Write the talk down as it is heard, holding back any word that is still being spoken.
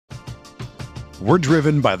We're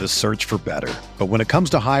driven by the search for better. But when it comes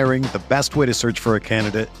to hiring, the best way to search for a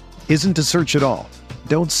candidate isn't to search at all.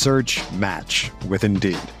 Don't search, match with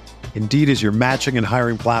Indeed. Indeed is your matching and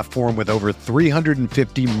hiring platform with over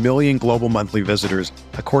 350 million global monthly visitors,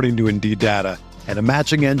 according to Indeed data, and a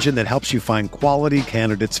matching engine that helps you find quality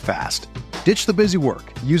candidates fast. Ditch the busy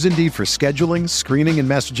work. Use Indeed for scheduling, screening, and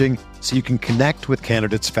messaging so you can connect with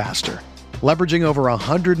candidates faster. Leveraging over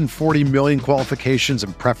 140 million qualifications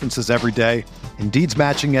and preferences every day, Indeed's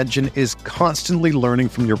matching engine is constantly learning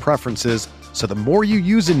from your preferences, so the more you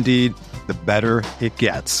use Indeed, the better it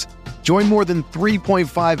gets. Join more than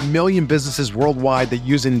 3.5 million businesses worldwide that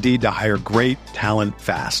use Indeed to hire great talent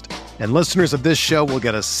fast. And listeners of this show will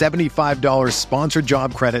get a $75 sponsored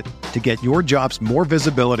job credit to get your jobs more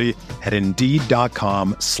visibility at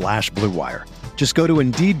Indeed.com/Blue Wire. Just go to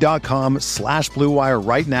Indeed.com/Blue Wire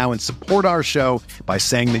right now and support our show by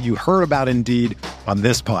saying that you heard about Indeed on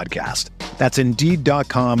this podcast. That's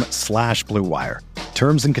Indeed.com/Blue Wire.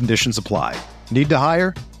 Terms and conditions apply. Need to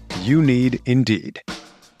hire? You need Indeed.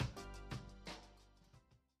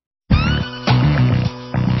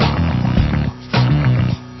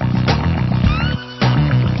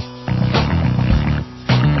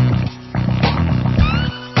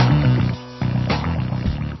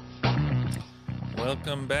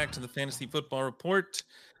 Welcome back to the Fantasy Football Report.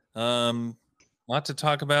 Lot to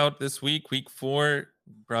talk about this week. Week 4,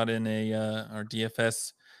 brought in our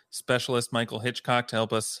DFS specialist, Michael Hitchcock, to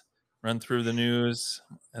help us run through the news.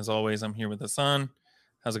 As always, I'm here with Hassan.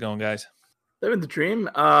 How's it going, guys? Living the dream.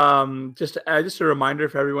 Just a reminder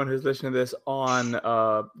for everyone who's listening to this on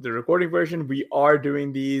the recording version, we are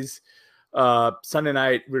doing these Sunday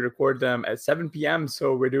night. We record them at 7 p.m.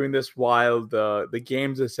 So we're doing this while the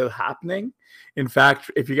games are still happening. In fact,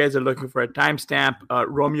 if you guys are looking for a timestamp,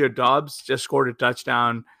 Romeo Doubs just scored a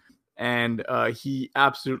touchdown, and he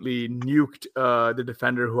absolutely nuked the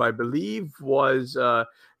defender, who I believe was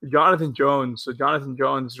Jonathan Jones. So Jonathan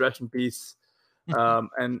Jones, rest in peace,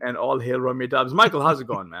 and all hail Romeo Doubs. Michael, how's it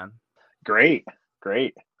going, man? Great.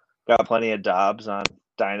 Got plenty of Doubs on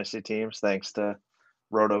dynasty teams, thanks to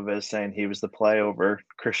RotoViz saying he was the play over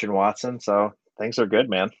Christian Watson. So things are good,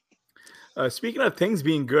 man. Speaking of things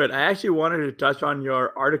being good, I actually wanted to touch on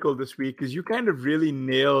your article this week because you kind of really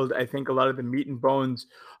nailed, I think, a lot of the meat and bones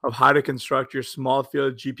of how to construct your small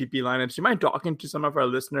field GPP lineups. You mind talking to some of our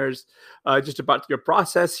listeners just about your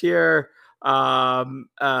process here and,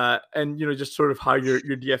 just sort of how your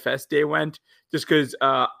DFS day went? Just because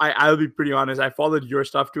I'll be pretty honest, I followed your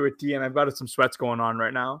stuff to a T, and I've got some sweats going on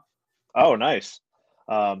right now. Oh, nice.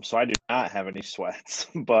 So I do not have any sweats,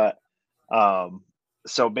 but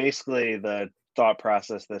so basically the thought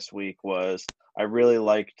process this week was I really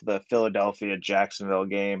liked the Philadelphia-Jacksonville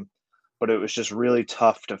game, but it was just really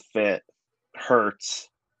tough to fit Hurts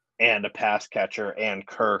and a pass catcher and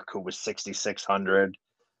Kirk, who was 6,600,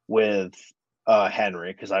 with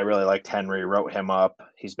Henry, because I really liked Henry, wrote him up.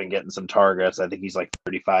 He's been getting some targets. I think he's like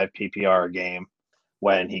 35 PPR a game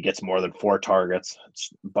when he gets more than 4 targets.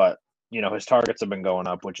 But, his targets have been going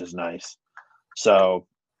up, which is nice. So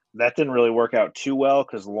that didn't really work out too well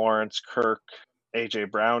because Lawrence, Kirk, A.J.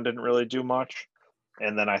 Brown didn't really do much.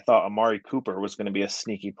 And then I thought Amari Cooper was going to be a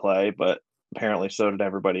sneaky play, but apparently so did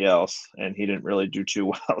everybody else. And he didn't really do too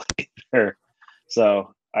well either.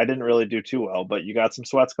 So I didn't really do too well, but you got some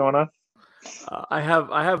sweats going on? I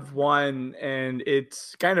have one, and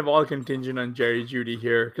it's kind of all contingent on Jerry Jeudy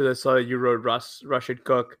here because I saw that you wrote Rashid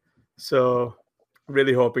Cook. So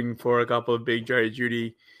really hoping for a couple of big Jerry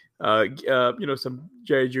Jeudy some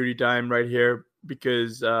Jerry Jeudy time right here,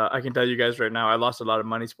 because I can tell you guys right now, I lost a lot of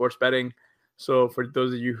money sports betting. So for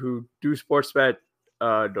those of you who do sports bet,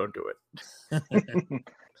 don't do it.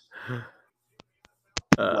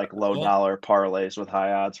 Like low dollar parlays with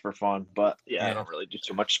high odds for fun. But yeah, I don't really do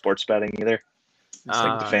too much sports betting either. It's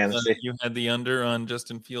like the fantasy. You had the under on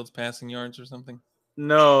Justin Fields passing yards or something?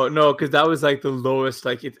 No, because that was like the lowest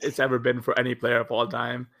it's ever been for any player of all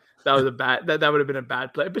time. That was a bad. That would have been a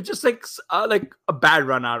bad play, but just like a bad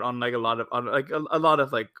run out on like a lot of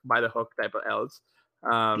like by the hook type of L's.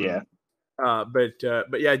 But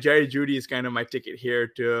yeah, Jerry Jeudy is kind of my ticket here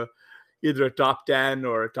to either a top 10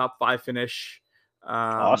 or a top 5 finish.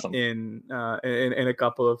 Awesome. In a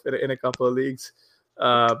couple of leagues.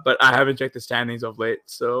 But I haven't checked the standings of late,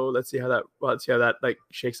 so let's see how that like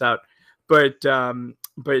shakes out. But the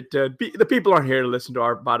people aren't here to listen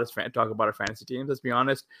to talk about our fantasy teams. Let's be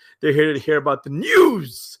honest; they're here to hear about the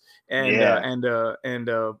news. And a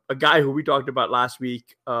guy who we talked about last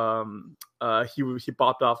week, he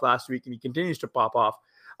popped off last week, and he continues to pop off.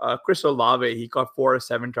 Chris Olave, he caught 4 of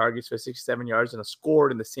 7 targets for 67 yards and a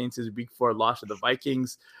scored in the Saints' Week 4 loss to the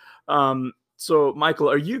Vikings. So Michael,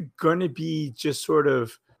 are you gonna be just sort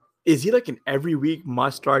of, is he like an every week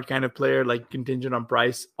must start kind of player, like contingent on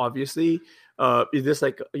price, obviously? Is this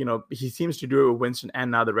like, he seems to do it with Winston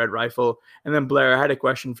and now the Red Rifle. And then Blair, I had a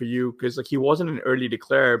question for you because like he wasn't an early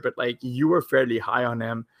declare, but like you were fairly high on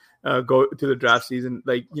him go to the draft season.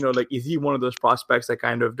 Like, like is he one of those prospects that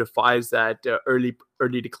kind of defies that early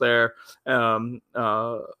declare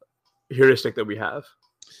heuristic that we have?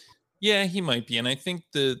 Yeah, he might be. And I think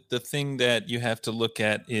the thing that you have to look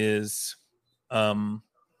at is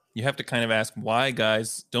you have to kind of ask why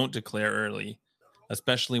guys don't declare early,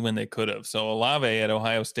 especially when they could have. So Olave at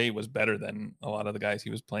Ohio State was better than a lot of the guys he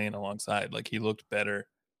was playing alongside. Like he looked better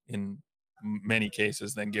in many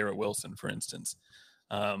cases than Garrett Wilson, for instance.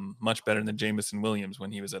 Much better than Jamison Williams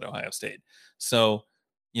when he was at Ohio State. So,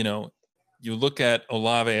 you look at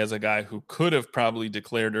Olave as a guy who could have probably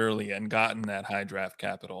declared early and gotten that high draft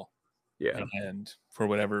capital. Yeah. And for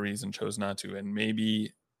whatever reason chose not to. And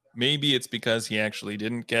maybe it's because he actually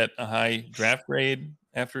didn't get a high draft grade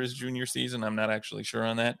after his junior season. I'm not actually sure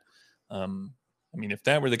on that. I mean, if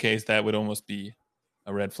that were the case, that would almost be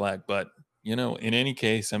a red flag. But, in any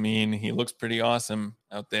case, I mean, he looks pretty awesome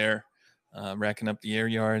out there, racking up the air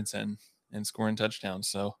yards and scoring touchdowns.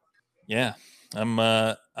 So, yeah,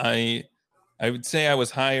 I would say I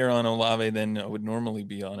was higher on Olave than I would normally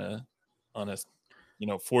be on a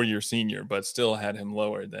 4-year senior, but still had him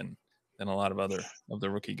lower than a lot of other of the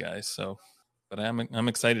rookie guys. So, but I'm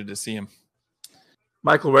excited to see him.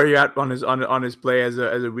 Michael, where are you at on his play as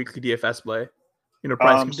a weekly DFS play?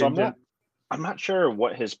 Price contingent. So I'm not sure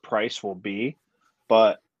what his price will be,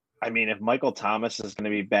 but I mean, if Michael Thomas is going to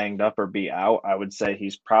be banged up or be out, I would say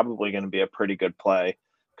he's probably going to be a pretty good play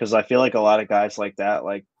because I feel like a lot of guys like that,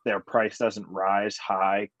 like their price doesn't rise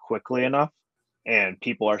high quickly enough, and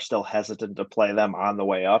people are still hesitant to play them on the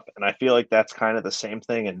way up. And I feel like that's kind of the same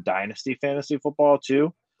thing in dynasty fantasy football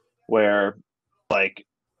too, where like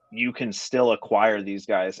you can still acquire these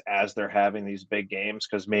guys as they're having these big games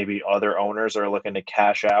because maybe other owners are looking to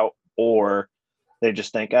cash out or they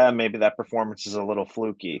just think, maybe that performance is a little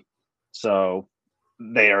fluky. So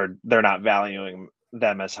they're not valuing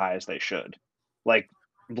them as high as they should. Like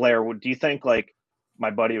Blair, do you think like my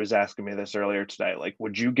buddy was asking me this earlier today, like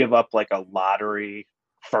would you give up like a lottery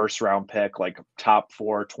first round pick, like top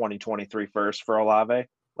 4 2023 first for Olave?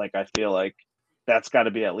 Like I feel like that's got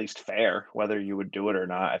to be at least fair, whether you would do it or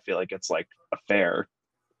not. I feel like it's like a fair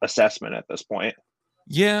assessment at this point.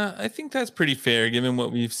 Yeah, I think that's pretty fair given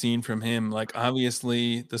what we've seen from him. Like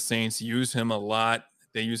obviously the Saints use him a lot.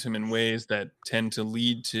 They use him in ways that tend to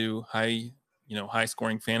lead to high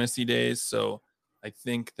scoring fantasy days. So I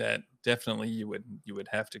think that definitely you would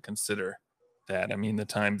have to consider that. I mean, the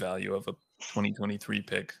time value of a 2023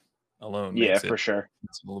 pick alone makes for sure.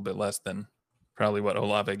 It's a little bit less than probably what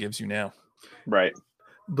Olave gives you now. Right.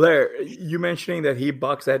 Blair, you mentioning that he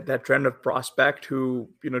bucks that trend of prospect who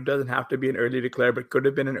doesn't have to be an early declare but could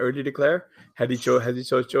have been an early declare had he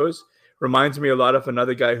chose reminds me a lot of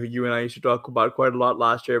another guy who you and I used to talk about quite a lot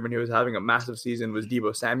last year when he was having a massive season was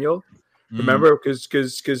Deebo Samuel. Remember, because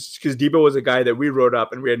Deebo was a guy that we wrote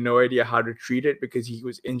up and we had no idea how to treat it because he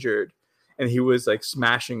was injured and he was like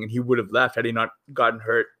smashing and he would have left had he not gotten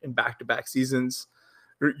hurt in back-to-back seasons.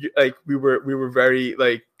 Like we were very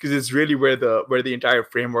like, because it's really where the entire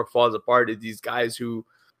framework falls apart is these guys who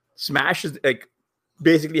smashes, like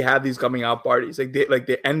basically have these coming out parties, like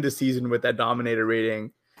they end the season with that dominator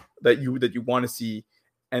rating that you want to see,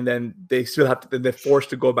 and then they still have to, they're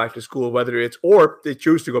forced to go back to school, whether it's or they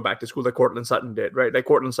choose to go back to school like Cortland Sutton did, right? Like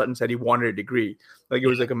Cortland Sutton said he wanted a degree, like it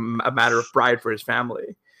was like a matter of pride for his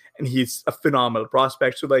family, and he's a phenomenal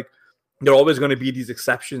prospect. So like there are always going to be these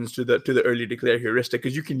exceptions to the early declare heuristic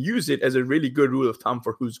because you can use it as a really good rule of thumb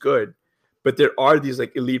for who's good. But there are these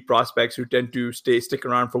like elite prospects who tend to stick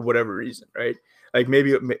around for whatever reason, right? Like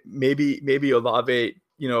maybe Olave,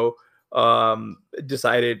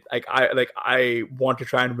 decided I want to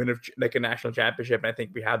try and win a national championship, and I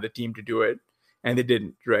think we have the team to do it, and they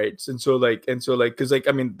didn't, right? And so because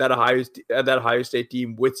I mean that Ohio State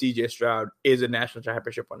team with CJ Stroud is a national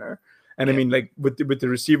championship winner. And I mean, like with the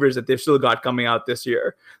receivers that they've still got coming out this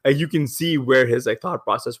year, like you can see where his like thought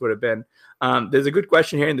process would have been. There's a good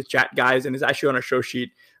question here in the chat, guys, and it's actually on a show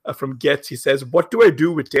sheet from Getz. He says, "What do I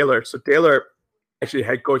do with Taylor?" So Taylor, actually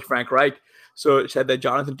head coach Frank Reich, said that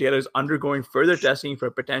Jonathan Taylor is undergoing further testing for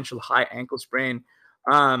a potential high ankle sprain.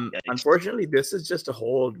 Unfortunately, this is just a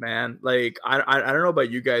hold, man. Like I don't know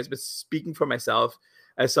about you guys, but speaking for myself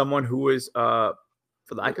as someone who is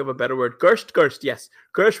for lack of a better word, cursed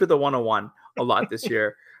with a 101 a lot this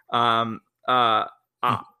year. I'm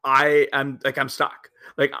stuck.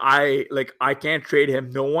 I can't trade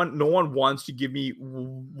him. No one wants to give me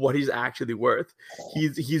what he's actually worth.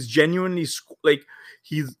 He's genuinely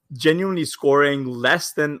scoring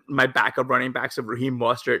less than my backup running backs of Raheem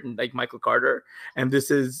Mostert and like Michael Carter. And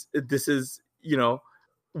this is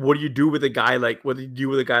what do you do with a guy like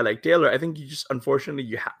Taylor? I think you just, unfortunately,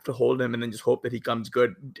 you have to hold him and then just hope that he comes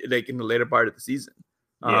good like in the later part of the season.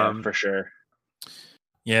 Yeah, for sure.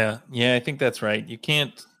 Yeah, I think that's right. You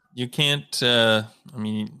can't. I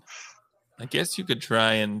mean, I guess you could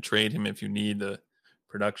try and trade him if you need the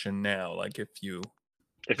production now. Like if you're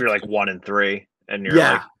like 1-3 and you're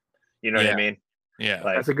like, you know what I mean? Yeah,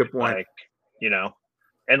 like, that's a good point. Like,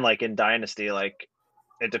 and like in Dynasty, like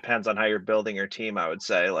it depends on how you're building your team. I would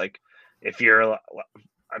say, like,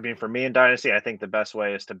 for me in Dynasty, I think the best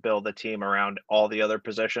way is to build a team around all the other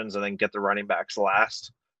positions and then get the running backs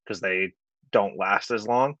last because they don't last as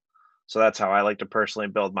long. So that's how I like to personally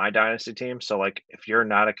build my Dynasty team. So like if you're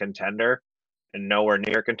not a contender and nowhere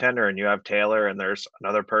near a contender and you have Taylor and there's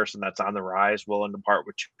another person that's on the rise willing to part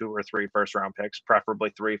with 2 or 3 first-round picks,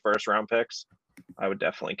 preferably 3 first-round picks, I would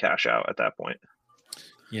definitely cash out at that point.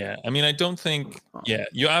 Yeah, I mean, I don't think. Yeah,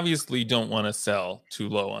 you obviously don't want to sell too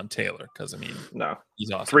low on Taylor because no,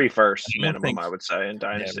 he's awesome. 3 first minimum, I would say in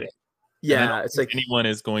Dynasty. Yeah, it's like anyone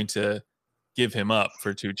is going to give him up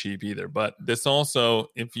for too cheap either. But this also,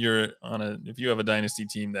 if you have a Dynasty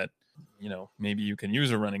team that maybe you can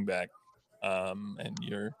use a running back, and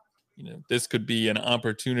this could be an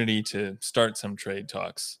opportunity to start some trade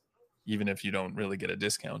talks, even if you don't really get a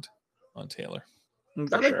discount on Taylor.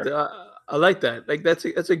 I like that. Like that's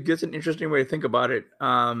an interesting way to think about it.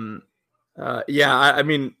 I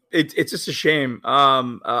mean, it's just a shame.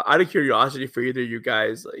 Out of curiosity for either of you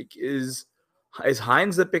guys, like, is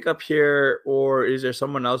Hines the pickup here, or is there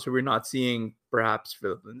someone else who we're not seeing? Perhaps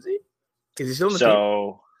Philip Lindsay. Is he still on the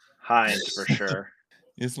team? Hines for sure.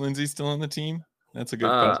 Is Lindsay still on the team? That's a good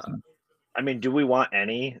question. I mean, do we want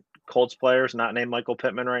any Colts players not named Michael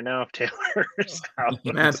Pittman right now? If Taylor's out,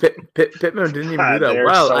 man, Pittman didn't even do that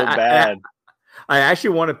well. So bad. I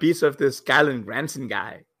actually want a piece of this Kylan Granson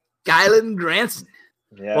guy. Kylan Granson.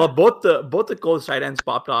 Yeah. Well, both the Colts tight ends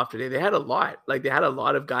popped off today. They had a lot. Like they had a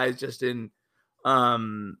lot of guys just in.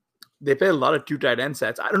 They played a lot of 2 tight end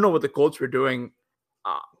sets. I don't know what the Colts were doing.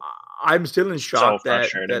 I'm still in shock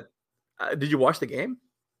that did you watch the game?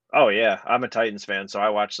 Oh yeah, I'm a Titans fan, so I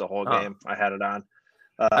watched the whole game. I had it on.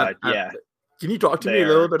 Yeah. Can you talk to me a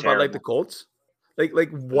little bit about like the Colts? Like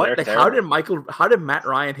what? Like how did Matt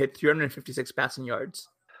Ryan hit 356 passing yards?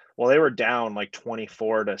 Well, they were down like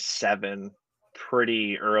 24-7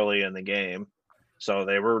 pretty early in the game. So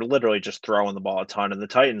they were literally just throwing the ball a ton. And the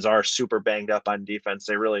Titans are super banged up on defense.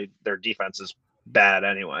 Their defense is bad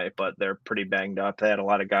anyway, but they're pretty banged up. They had a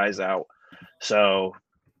lot of guys out. So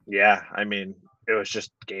yeah, I mean, it was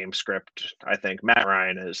just game script. I think Matt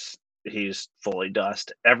Ryan he's fully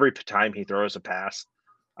dust. Every time he throws a pass,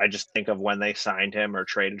 I just think of when they signed him or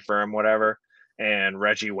traded for him, whatever. And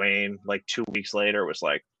Reggie Wayne, like 2 weeks later, was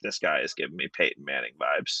like, this guy is giving me Peyton Manning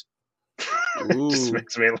vibes. Just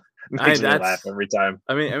makes me laugh every time.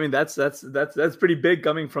 I mean that's pretty big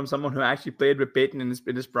coming from someone who actually played with Peyton in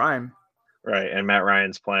his prime. Right, and Matt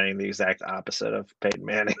Ryan's playing the exact opposite of Peyton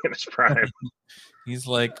Manning in his prime. He's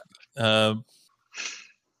like,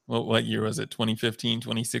 what year was it? 2015,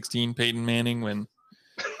 2016 Peyton Manning when.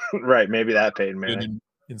 Right, maybe that Peyton Manning.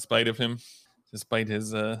 In spite of him, despite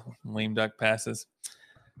his lame duck passes.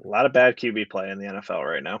 A lot of bad QB play in the NFL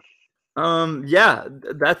right now. Yeah,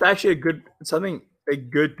 that's actually a good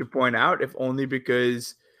to point out, if only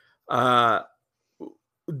because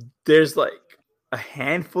there's like a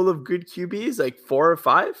handful of good QBs, like 4 or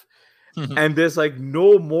 5, and there's like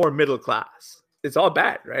no more middle class. It's all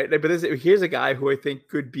bad, right? Like, but here's a guy who I think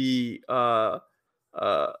could be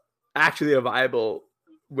actually a viable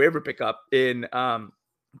waiver pickup in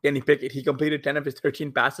Kenny Pickett. He completed 10 of his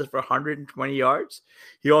 13 passes for 120 yards.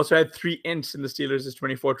 He also had 3 ints in the Steelers'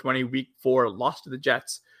 24-20 week 4 loss to the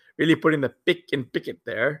Jets, really putting the pick in Pickett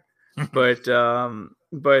there. But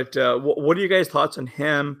what are you guys' thoughts on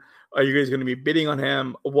him? Are you guys going to be bidding on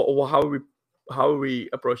him? How are we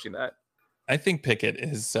approaching that? I think Pickett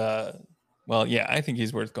is I think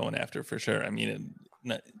he's worth going after for sure. I mean,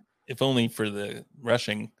 if only for the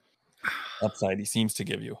rushing upside he seems to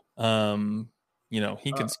give you.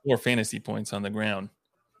 He can score fantasy points on the ground.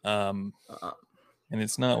 And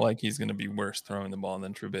it's not like he's going to be worse throwing the ball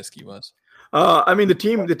than Trubisky was. I mean,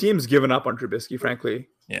 the team's given up on Trubisky, frankly.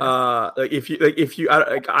 Yeah. I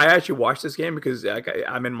actually watched this game because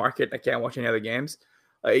I'm in market. I can't watch any other games.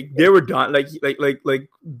 Like they were done.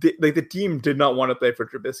 The team did not want to play for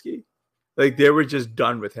Trubisky. like they were just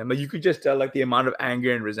done with him. Like you could just tell like the amount of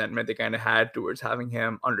anger and resentment they kind of had towards having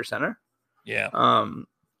him under center. Yeah.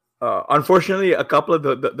 Unfortunately, a couple of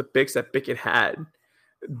the picks that Pickett had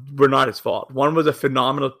were not his fault. One was a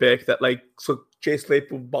phenomenal pick that so Chase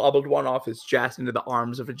Claypool bobbled one off his chest into the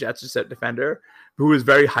arms of a Jets set defender who was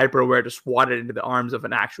very hyper aware to swat it into the arms of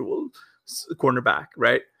an actual cornerback,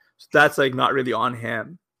 right? So that's like not really on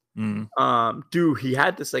him. Dude, he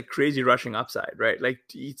had this like crazy rushing upside, right? Like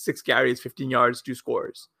 6 carries, 15 yards, 2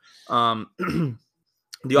 scores. The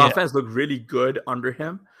offense looked really good under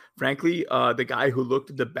him. Frankly, the guy who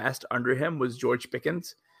looked the best under him was George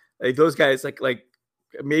Pickens. Like those guys, like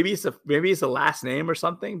maybe it's a last name or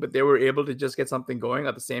something, but they were able to just get something going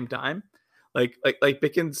at the same time. Like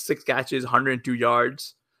Pickens 6 catches, 102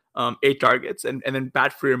 yards, 8 targets, and then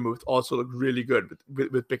Pat Freiermuth also looked really good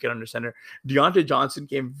with Pickett under center. Deontay Johnson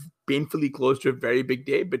came painfully close to a very big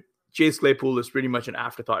day, but Chase Claypool is pretty much an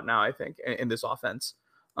afterthought now, I think, in this offense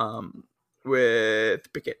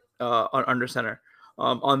with Pickett under center.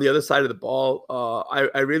 On the other side of the ball,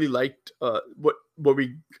 I really liked what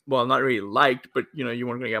we not really liked, but you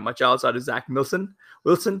weren't going to get much else out of Zach Wilson.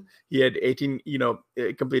 He had 18,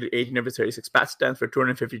 completed 18 of his 36 pass attempts for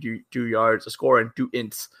 252 yards, a score, and 2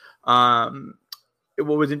 ints.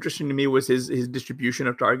 What was interesting to me was his distribution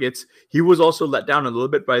of targets. He was also let down a little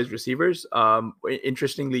bit by his receivers.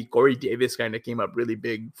 Interestingly, Corey Davis kind of came up really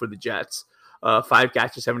big for the Jets. 5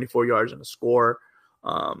 catches, 74 yards, and a score.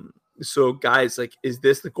 So guys, like, is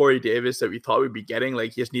this the Corey Davis that we thought we'd be getting?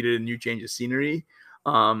 Like, he just needed a new change of scenery.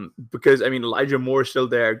 Because I mean, Elijah Moore is still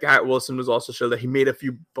there. Garrett Wilson was also still there. He made a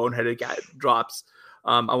few boneheaded drops.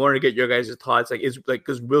 I wanted to get your guys' thoughts.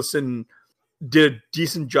 Because Wilson did a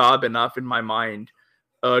decent job enough in my mind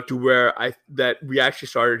to where that we actually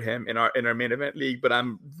started him in our main event league, but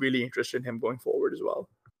I'm really interested in him going forward as well.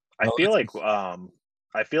 I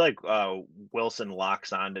feel like Wilson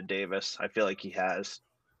locks on to Davis. I feel like he has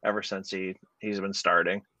ever since he's been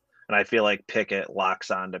starting. And I feel like Pickett locks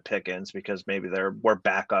on to Pickens because maybe we're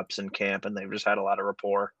backups in camp and they've just had a lot of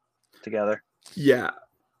rapport together. Yeah.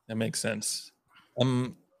 That makes sense. I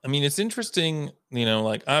mean, it's interesting,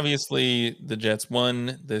 like obviously the Jets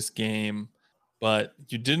won this game, but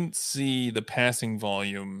you didn't see the passing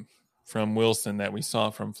volume from Wilson that we saw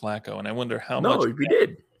from Flacco. And I wonder how much. No, we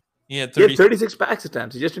did. He had 36 pass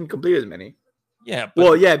attempts. He just didn't complete as many. Yeah.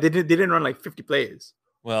 They didn't run like 50 plays.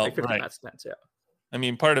 Well, like 50 right. pass attempts, yeah. I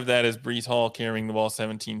mean, part of that is Breece Hall carrying the ball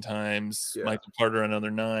 17 times, Michael Carter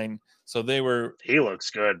another 9. So he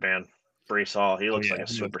looks good, man. Breece Hall, he looks like a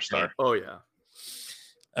superstar. Oh yeah.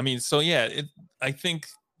 I mean, so yeah, I think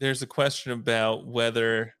there's a question about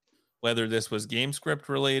whether this was game script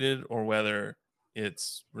related or whether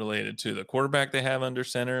it's related to the quarterback they have under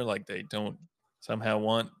center. Like they don't somehow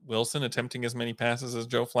want Wilson attempting as many passes as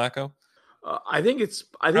Joe Flacco. I think it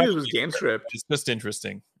was game script. It's just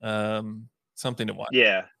interesting. Something to watch.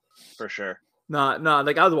 Yeah, for sure. No,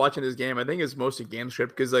 like I was watching this game. I think it's mostly game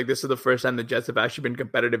script because like this is the first time the Jets have actually been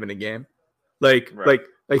competitive in a game. Like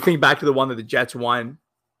think back to the one that the Jets won,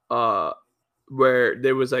 where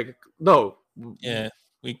there was like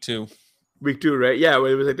week 2, right? Yeah,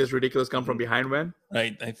 where it was like this ridiculous come from behind win.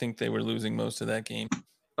 Right, I think they were losing most of that game.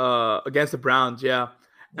 Against the Browns, yeah,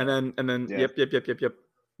 and then yep.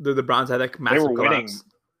 The Browns had like massive collapse.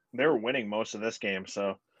 They were winning most of this game,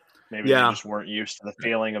 so maybe they just weren't used to the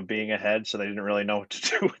feeling of being ahead, so they didn't really know what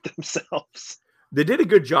to do with themselves. They did a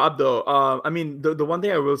good job, though. I mean, the one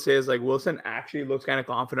thing I will say is like Wilson actually looks kind of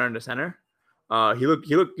confident in the center. He looked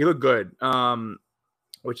good,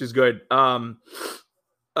 which is good. I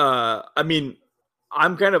mean,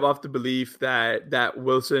 I'm kind of off the belief that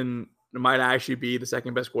Wilson might actually be the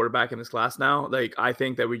second best quarterback in this class now. Like, I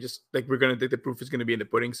think that we're gonna think the proof is gonna be in the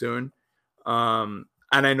pudding soon.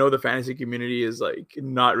 And I know the fantasy community is like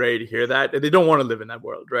not ready to hear that. They don't want to live in that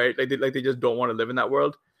world, right? They just don't want to live in that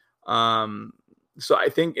world. So I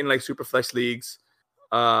think in like super flex leagues,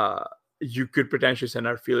 you could potentially send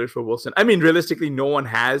out feelers for Wilson. I mean, realistically, no one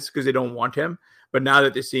has because they don't want him. But now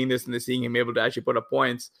that they're seeing this and they're seeing him able to actually put up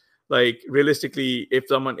points, like realistically, if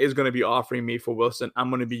someone is going to be offering me for Wilson, I'm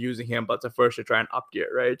going to be using him, but it's a first to try and up tier,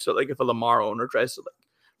 right? So like if a Lamar owner tries to like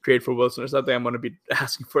trade for Wilson or something, I'm going to be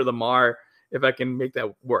asking for Lamar if I can make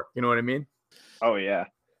that work. You know what I mean? Oh yeah.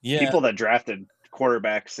 People that drafted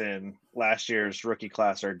quarterbacks in last year's rookie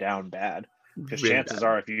class are down bad. Because chances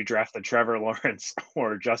are, if you drafted Trevor Lawrence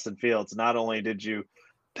or Justin Fields, not only did you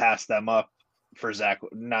pass them up for Zach,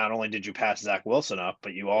 not only did you pass Zach Wilson up,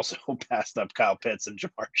 but you also passed up Kyle Pitts and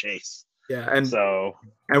Jamar Chase. Yeah, and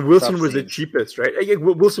and Wilson was the cheapest, right?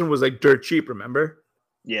 Wilson was like dirt cheap, remember?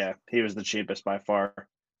 Yeah, he was the cheapest by far.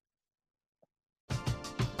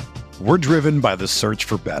 We're driven by the search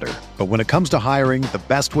for better. But when it comes to hiring, the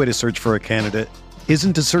best way to search for a candidate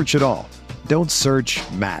isn't to search at all. Don't search,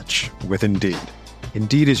 match with Indeed.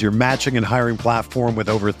 Indeed is your matching and hiring platform with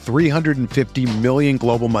over 350 million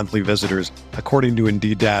global monthly visitors, according to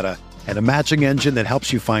Indeed data, and a matching engine that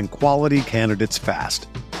helps you find quality candidates fast.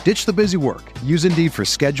 Ditch the busy work. Use Indeed for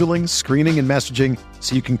scheduling, screening, and messaging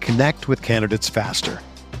so you can connect with candidates faster.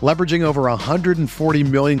 Leveraging over 140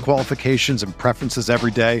 million qualifications and preferences every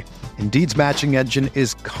day, Indeed's matching engine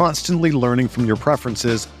is constantly learning from your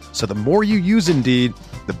preferences, so the more you use Indeed,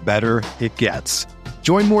 the better it gets.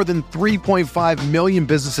 Join more than 3.5 million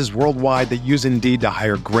businesses worldwide that use Indeed to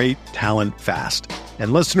hire great talent fast.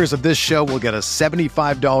 And listeners of this show will get a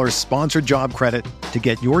 $75 sponsored job credit to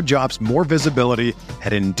get your jobs more visibility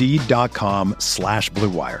at Indeed.com/Blue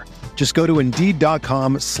Wire. Just go to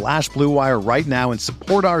Indeed.com/Blue Wire right now and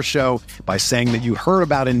support our show by saying that you heard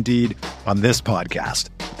about Indeed on this podcast.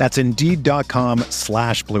 That's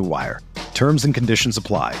Indeed.com/Blue Wire. Terms and conditions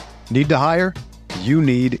apply. Need to hire? You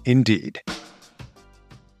need Indeed.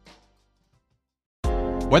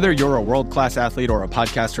 Whether you're a world-class athlete or a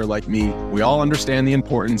podcaster like me, we all understand the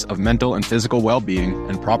importance of mental and physical well-being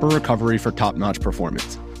and proper recovery for top-notch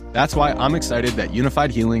performance. That's why I'm excited that Unified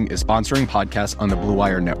Healing is sponsoring podcasts on the Blue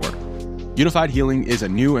Wire Network. Unified Healing is a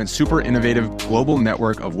new and super innovative global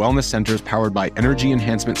network of wellness centers powered by Energy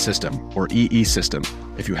Enhancement System, or EE System.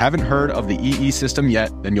 If you haven't heard of the EE System yet,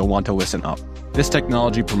 then you'll want to listen up. This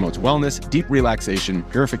technology promotes wellness, deep relaxation,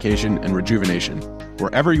 purification, and rejuvenation.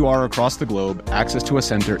 Wherever you are across the globe, access to a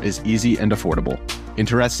center is easy and affordable.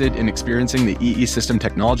 Interested in experiencing the EE System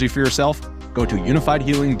technology for yourself? Go to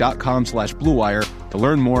unifiedhealing.com/Blue Wire to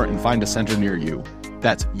learn more and find a center near you.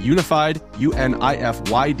 That's unified,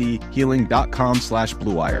 UNIFYD,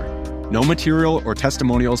 healing.com/Blue Wire. No material or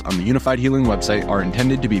testimonials on the Unified Healing website are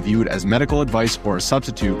intended to be viewed as medical advice or a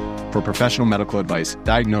substitute for professional medical advice,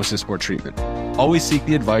 diagnosis, or treatment. Always seek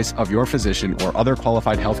the advice of your physician or other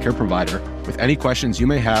qualified healthcare provider with any questions you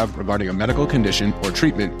may have regarding a medical condition or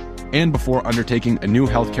treatment and before undertaking a new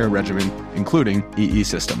healthcare regimen, including EE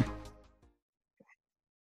System.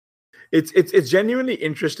 It's genuinely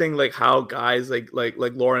interesting, like how guys like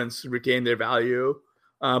Lawrence retain their value.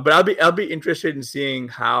 But I'll be interested in seeing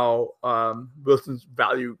how Wilson's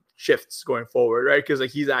value shifts going forward, right? Because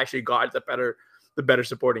like he's actually got the better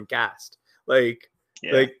supporting cast. Like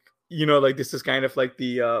this is kind of like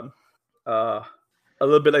the a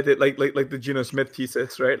little bit like the Geno Smith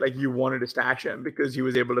thesis, right? Like you wanted to stash him because he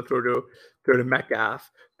was able to throw to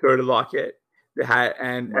Metcalf, throw to Lockett. They had,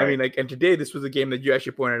 and right. I mean, like, and today this was a game that you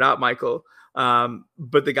actually pointed out, Michael.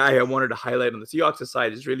 But the guy I wanted to highlight on the Seahawks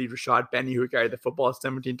side is really Rashad Penny, who carried the football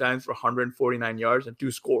 17 times for 149 yards and 2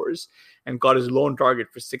 scores, and got his lone target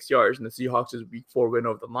for 6 yards in the Seahawks' Week 4 win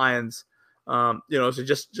over the Lions. So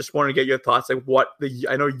just want to get your thoughts, like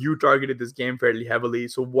I know you targeted this game fairly heavily,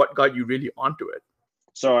 so what got you really onto it?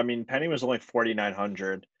 So I mean, Penny was only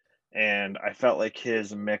 4,900. And I felt like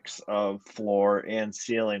his mix of floor and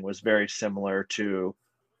ceiling was very similar to,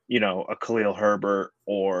 a Khalil Herbert,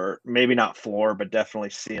 or maybe not floor, but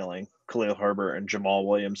definitely ceiling. Khalil Herbert and Jamal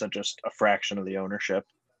Williams at just a fraction of the ownership.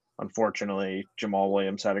 Unfortunately, Jamal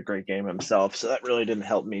Williams had a great game himself, so that really didn't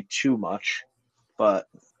help me too much. But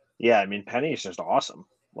yeah, I mean, Penny's just awesome.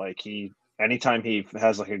 Like anytime he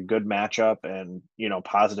has like a good matchup and,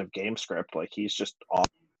 positive game script, like he's just awesome.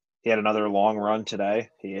 He had another long run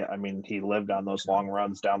today. He lived on those long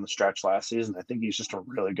runs down the stretch last season. I think he's just a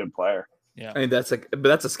really good player. Yeah. I mean, that's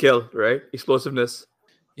a skill, right? Explosiveness.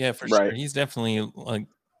 Yeah, for sure. He's definitely like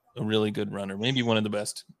a really good runner. Maybe one of the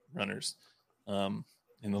best runners in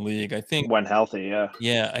the league. I think when healthy, yeah.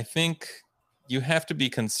 Yeah, I think you have to be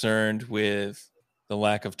concerned with the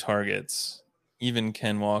lack of targets. Even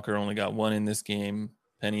Ken Walker only got 1 in this game.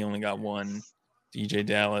 Penny only got 1. DJ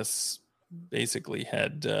Dallas basically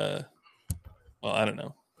had I don't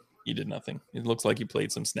know, he did nothing. It looks like he played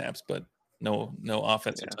some snaps, but no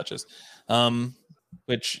offensive touches,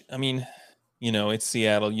 which I mean, it's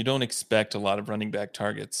Seattle. You don't expect a lot of running back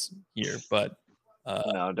targets here, but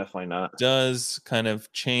no, definitely not. Does kind of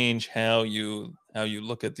change how you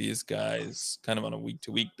look at these guys kind of on a week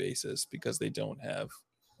to week basis, because they don't have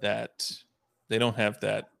that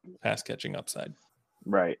pass catching upside,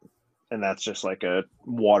 right? And that's just like a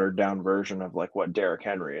watered down version of like what Derrick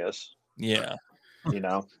Henry is. Yeah.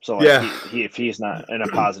 So like if he's not in a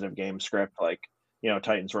positive game script, like,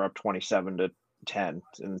 Titans were up 27-10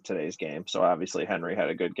 in today's game. So obviously Henry had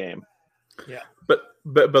a good game. Yeah.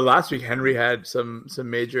 But last week Henry had some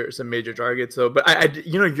major targets. So, but I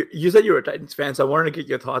you said you were a Titans fan, so I wanted to get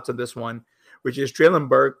your thoughts on this one, which is Treylon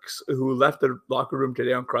Burks, who left the locker room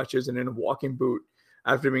today on crutches and in a walking boot.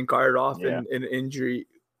 after being carted off in injury.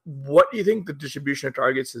 What do you think the distribution of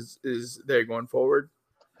targets is there going forward?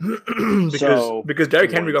 because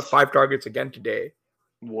Derrick Henry got 5 targets again today.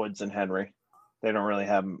 Woods and Henry, they don't really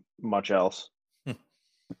have much else.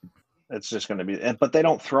 It's just going to be, but they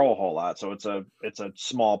don't throw a whole lot, so it's a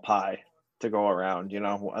small pie to go around.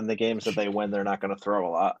 And the games that they win, they're not going to throw a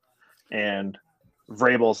lot. And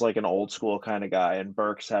Vrabel's like an old school kind of guy, and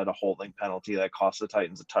Burks had a holding penalty that cost the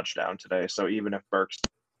Titans a touchdown today. So even if Burks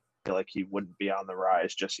feel like he wouldn't be on the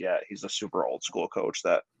rise just yet, he's a super old school coach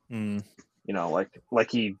that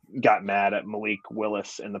like he got mad at Malik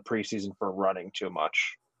Willis in the preseason for running too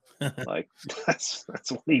much. Like that's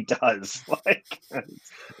what he does. Like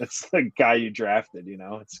it's the guy you drafted.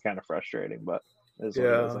 It's kind of frustrating, but it's what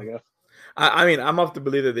it is, I guess. I mean, I'm off to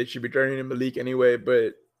believe that they should be turning in Malik anyway,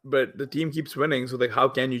 but the team keeps winning, so like, how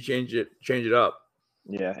can you change it up?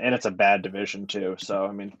 Yeah, and it's a bad division too, so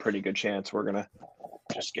I mean, pretty good chance we're gonna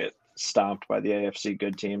just get stomped by the AFC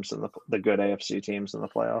good teams and the good AFC teams in the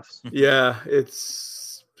playoffs. Yeah,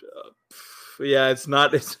 it's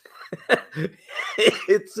not. It's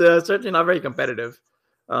certainly not very competitive.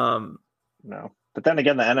 No, but then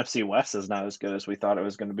again, the NFC West is not as good as we thought it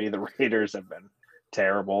was going to be. The Raiders have been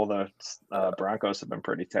terrible. The Broncos have been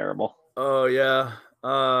pretty terrible. Oh yeah.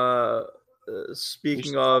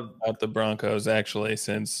 Speaking of the Broncos, actually,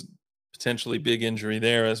 since potentially big injury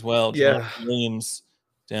there as well. Yeah, Williams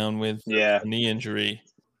down with a knee injury.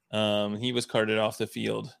 He was carted off the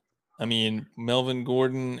field. I mean, Melvin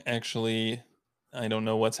Gordon actually, I don't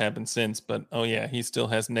know what's happened since, but he still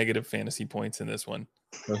has negative fantasy points in this one.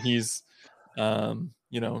 So he's, I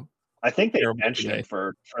think they benched him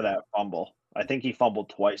for that fumble. I think he fumbled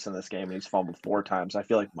twice in this game, and he's fumbled 4 times. I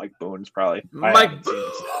feel like Mike Boone's probably. I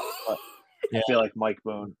feel like Mike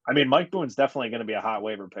Boone. I mean, Mike Boone's definitely going to be a hot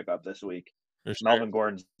waiver pickup this week. Sure. Melvin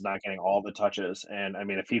Gordon's not getting all the touches, and I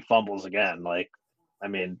mean, if he fumbles again,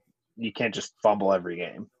 you can't just fumble every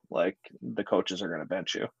game. Like, the coaches are going to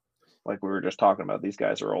bench you. Like we were just talking about, these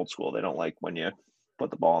guys are old school. They don't like when you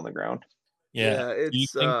put the ball on the ground. Yeah, do you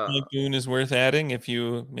think Mike Boone is worth adding?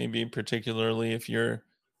 Particularly if you're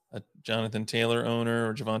a Jonathan Taylor owner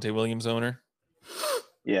or Javonte Williams owner?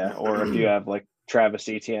 Yeah, or if you have like Travis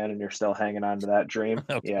Etienne and you're still hanging on to that dream.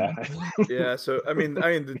 Okay. Yeah. So I mean,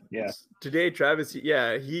 today Travis, he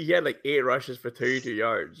had like 8 rushes for 32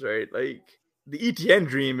 yards, right? Like the Etienne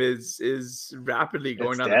dream is rapidly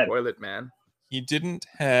going down the toilet, man. He didn't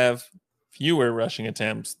have fewer rushing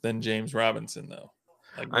attempts than James Robinson, though.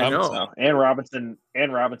 I know. And Robinson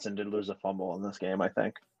did lose a fumble in this game, I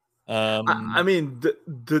think. I mean,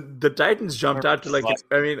 the Titans jumped out to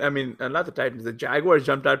not the Titans. The Jaguars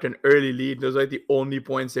jumped out to an early lead. Those were like the only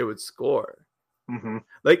points they would score. Mm-hmm.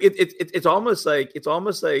 Like it's almost like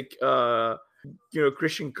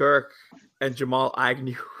Christian Kirk and Jamal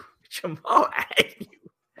Agnew.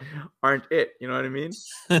 Aren't it? You know what I mean?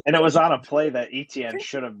 And it was on a play that Etienne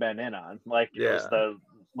should have been in on. Like it was the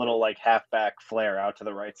little like halfback flare out to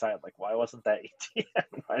the right side. Like, why wasn't that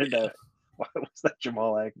Etienne? Why was that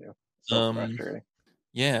Jamal Agnew? So frustrating.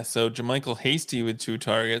 Yeah, so JaMychal Hasty with 2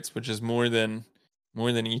 targets, which is more than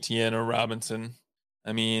Etienne or Robinson.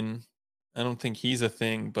 I mean, I don't think he's a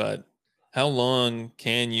thing, but how long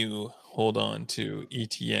can you hold on to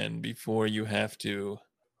Etienne before you have to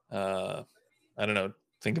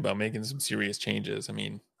think about making some serious changes? I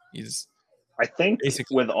mean, I think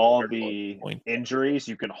with all the injuries,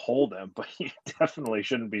 you can hold him, but you definitely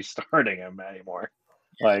shouldn't be starting him anymore.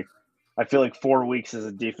 Yeah. Like, I feel like 4 weeks is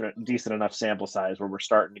a decent enough sample size where we're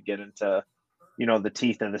starting to get into, the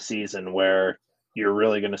teeth of the season where you're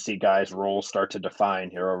really going to see guys' roles start to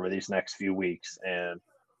define here over these next few weeks, and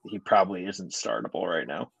he probably isn't startable right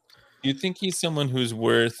now. Do you think he's someone who's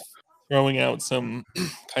worth throwing out some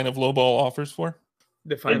kind of low ball offers for?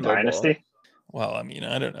 In Dynasty? Well, I mean,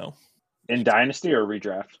 I don't know. In Dynasty or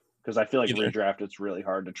redraft? Because I feel like redraft, it's really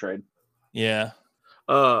hard to trade. Yeah.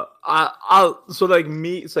 So like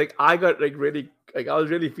me, it's like I got like really, like I was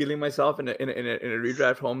really feeling myself in a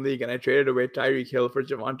redraft home league, and I traded away Tyreek Hill for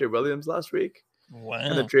Javonte Williams last week. Wow.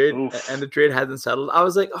 And the trade hasn't settled. I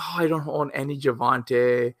was like, I don't own any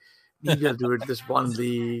Javonte. Maybe I'll do it this one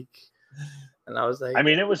league. And I was like, I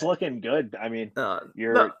mean, it was looking good. I mean,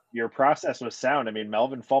 your process was sound. I mean,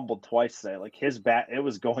 Melvin fumbled twice today. Like it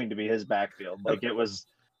was going to be his backfield. Like it was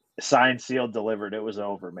signed, sealed, delivered. It was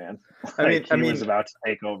over, man. Like, he was about to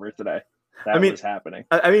take over today. That was happening.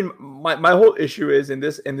 I mean, my whole issue is in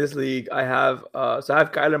this league, I have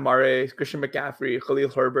Kyler Murray, Christian McCaffrey, Khalil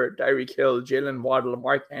Herbert, Tyreek Hill, Jalen Waddle,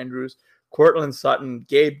 Mark Andrews, Courtland Sutton,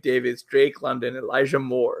 Gabe Davis, Drake London, Elijah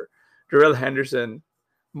Moore, Darrell Henderson,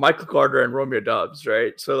 Michael Carter and Romeo Doubs,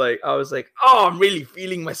 right? So like I was like, oh, I'm really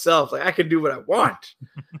feeling myself. Like I can do what I want.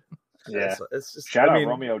 Yeah. It's just Shout out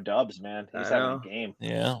Romeo Doubs, man. He's having a game.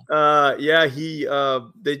 Yeah. He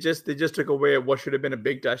they just took away what should have been a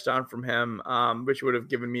big touchdown from him, which would have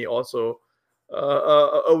given me also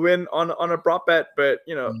a win on a prop bet, but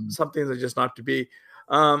some things are just not to be.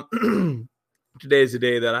 Today is the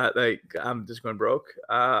day that I'm just going broke.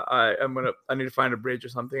 I need to find a bridge or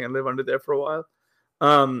something and live under there for a while.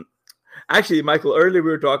 Actually, Michael, earlier we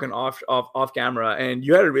were talking off camera, and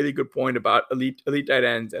you had a really good point about elite tight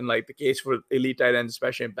ends and like the case for elite tight ends,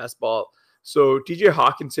 especially in best ball. So TJ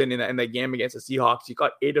Hockenson in that game against the Seahawks, he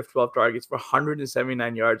got 8 of 12 targets for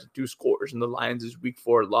 179 yards and 2 scores in the Lions' Week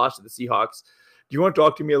 4 loss to the Seahawks. Do you want to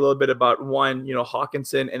talk to me a little bit about one,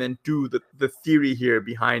 Hockenson, and then two, the theory here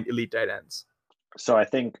behind elite tight ends? So I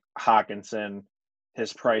think Hockenson,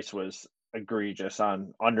 his price was egregious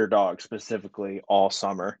on Underdog specifically all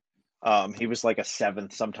summer. He was like a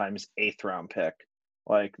 7th, sometimes 8th round pick.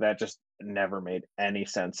 Like that just never made any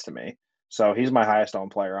sense to me. So he's my highest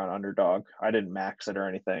owned player on Underdog. I didn't max it or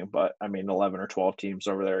anything, but I mean, 11 or 12 teams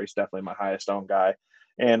over there. He's definitely my highest owned guy.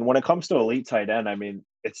 And when it comes to elite tight end, I mean,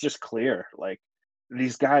 it's just clear. Like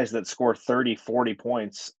these guys that score 30, 40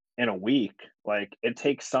 points in a week, like it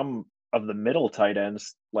takes some of the middle tight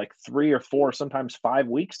ends like 3 or 4, sometimes 5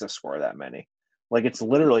 weeks to score that many. Like it's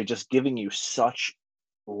literally just giving you such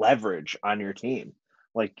leverage on your team.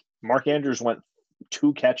 Like Mark Andrews went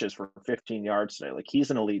 2 catches for 15 yards today. Like he's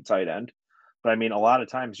an elite tight end. But I mean, a lot of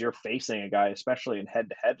times you're facing a guy, especially in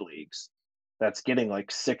head-to-head leagues, that's getting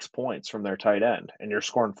like 6 points from their tight end, and you're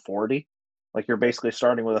scoring 40. Like you're basically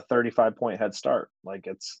starting with a 35-point head start. Like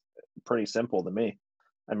it's pretty simple to me.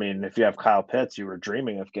 I mean, if you have Kyle Pitts, you were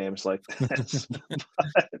dreaming of games like this, but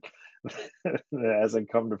it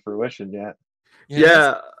hasn't come to fruition yet.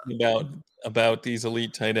 Yeah. About these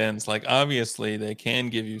elite tight ends, like obviously they can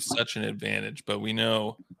give you such an advantage, but we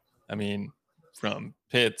know, I mean, from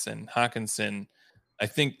Pitts and Hockenson, I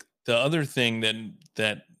think the other thing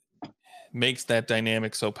that makes that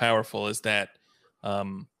dynamic so powerful is that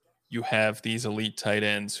you have these elite tight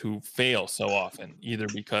ends who fail so often, either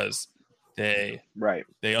because they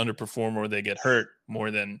underperform or they get hurt more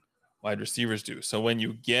than wide receivers do. So when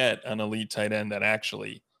you get an elite tight end that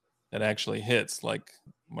actually hits, like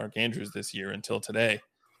Mark Andrews this year until today,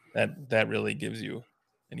 that really gives you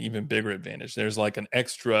an even bigger advantage. There's like an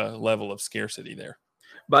extra level of scarcity there.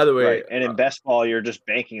 By the way, right. And in best ball, you're just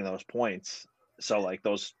banking those points. So like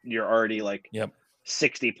those, you're already like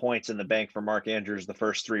 60 points in the bank for Mark Andrews the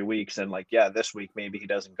first 3 weeks. And like, yeah, this week, maybe he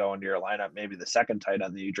doesn't go into your lineup. Maybe the second tight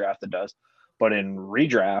end that you drafted does. But in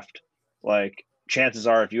redraft, like chances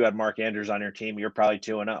are if you had Mark Andrews on your team, you're probably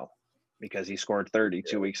 2-0 because he scored 30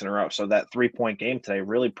 2 weeks in a row. So that 3-point game today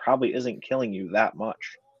really probably isn't killing you that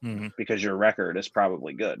much because your record is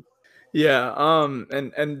probably good. Yeah.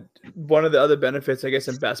 And one of the other benefits, I guess,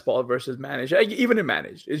 in best ball versus managed, even in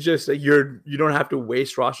managed, it's just that you don't have to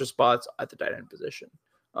waste roster spots at the tight end position.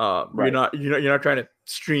 You're not trying to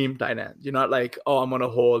stream tight end. You're not like, oh, I'm gonna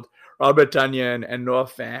hold Robert Tonyan and Noah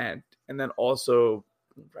Fant, and then also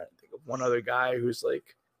I'm trying to think of one other guy who's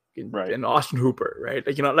like in Austin Hooper, right?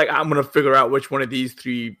 Like like I'm gonna figure out which one of these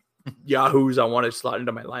 3 yahoos I want to slot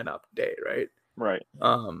into my lineup today, right? Right.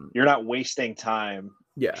 You're not wasting time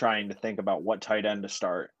trying to think about what tight end to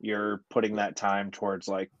start. You're putting that time towards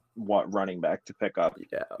like what running back to pick up.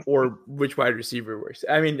 Yeah. Or which wide receiver works.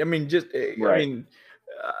 I mean,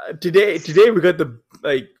 today we got the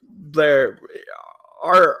Blair.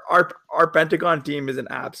 Our Pentagon team is an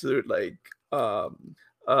absolute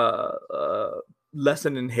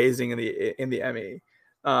lesson in hazing in the ME.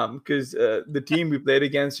 Because the team we played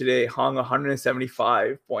against today hung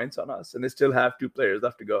 175 points on us, and they still have 2 players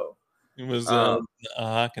left to go. It was a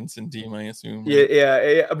Hockenson team, I assume. Right?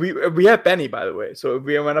 Yeah. We have Penny, by the way. So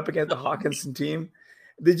we went up against the Hockenson team.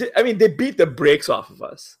 They beat the brakes off of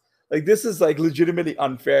us. Like this is like legitimately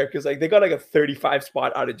unfair because like they got like a 35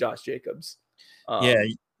 spot out of Josh Jacobs.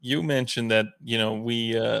 You mentioned that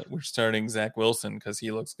we're starting Zach Wilson because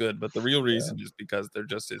he looks good, but the real reason is because there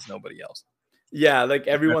just is nobody else. Yeah, like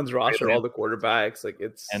everyone's rostered all the quarterbacks. Like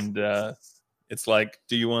it's like,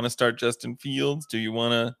 do you want to start Justin Fields? Do you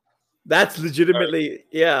want to? That's legitimately,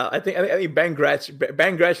 yeah. I think Ben Gretsch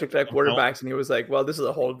looked at quarterbacks and he was like, "Well, this is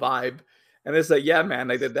a whole vibe," and it's like, "Yeah, man,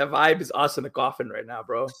 like that vibe is us in the coffin right now,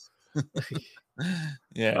 bro."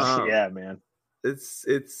 Yeah, man. It's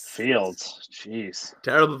Fields, jeez,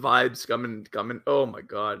 terrible vibes coming. Oh my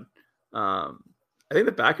god, I think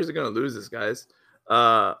the Packers are gonna lose this, guys.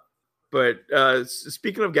 But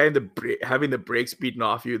speaking of having the brakes beaten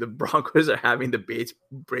off you, the Broncos are having the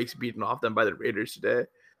brakes beaten off them by the Raiders today.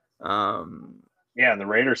 Yeah, and the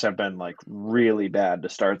Raiders have been like really bad to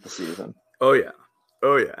start the season. Oh yeah,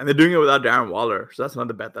 and they're doing it without Darren Waller, so that's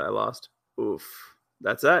another bet that I lost. Oof,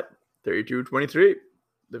 that's that 32-23.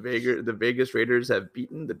 The Vegas Raiders have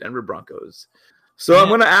beaten the Denver Broncos. So I'm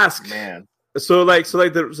gonna ask, man. So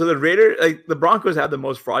the Raiders, like the Broncos have the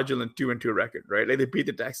most fraudulent 2-2 record, right? Like they beat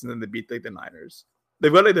the Texans and they beat like the Niners.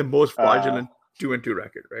 They've got like the most fraudulent 2-2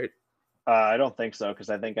 record, right? I don't think so, because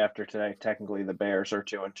I think after today, technically the Bears are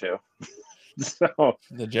 2-2. So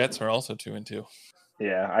the Jets are also 2-2.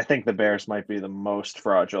 Yeah, I think the Bears might be the most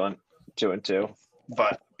fraudulent 2-2,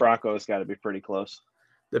 but Broncos got to be pretty close.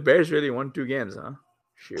 The Bears really won 2 games, huh?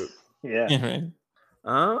 Shoot. Yeah.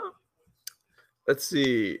 Let's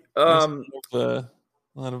see. A lot of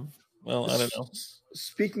I don't know.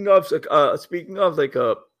 Speaking of like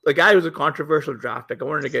a guy who's a controversial draft pick, I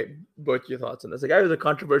wanted to get both your thoughts on this. The guy who's a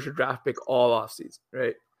controversial draft pick all offseason,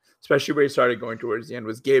 right? Especially where he started going towards the end,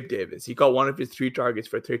 was Gabe Davis. He caught one of his 3 targets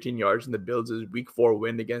for 13 yards in the Bills' Week 4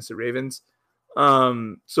 win against the Ravens.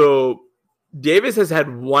 So Davis has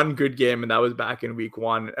had one good game, and that was back in Week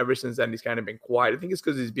 1. Ever since then, he's kind of been quiet. I think it's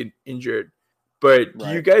because he's been injured. But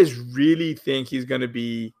do you guys really think he's going to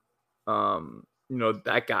be,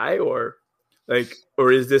 that guy, or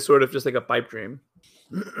is this sort of just like a pipe dream?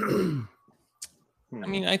 I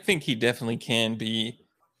mean, I think he definitely can be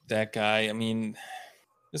that guy. I mean,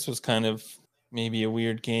 this was kind of maybe a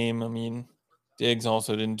weird game. I mean, Diggs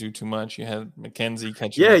also didn't do too much. You had McKenzie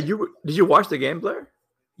catching. Yeah, did you watch the game, Blair?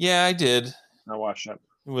 Yeah, I did. I watched it.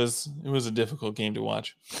 It was a difficult game to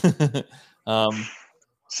watch.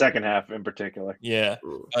 Second half in particular. Yeah,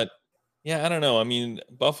 but yeah, I don't know. I mean,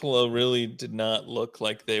 Buffalo really did not look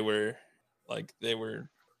like they were,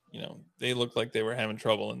 they looked like they were having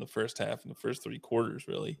trouble in the first half, in the first 3 quarters,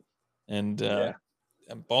 really. And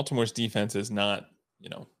Baltimore's defense is not,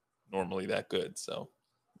 normally that good. So,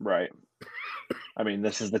 right. I mean,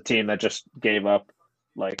 this is the team that just gave up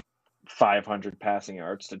like 500 passing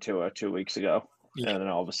yards to Tua 2 weeks ago. Yeah. And then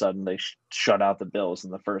all of a sudden they shut out the Bills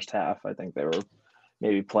in the first half. I think they were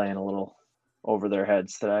maybe playing a little over their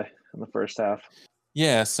heads today in the first half.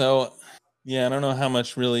 Yeah. So, I don't know how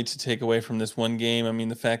much really to take away from this one game. I mean,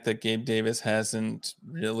 the fact that Gabe Davis hasn't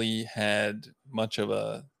really had much of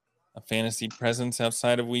a fantasy presence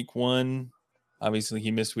outside of Week 1. Obviously, he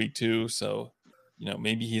missed Week 2, so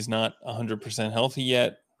maybe he's not 100% healthy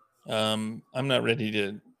yet. I'm not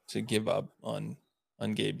ready to give up on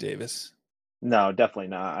Gabe Davis. No, definitely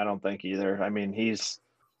not. I don't think either. I mean, he's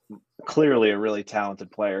clearly a really talented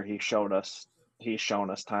player. He's shown us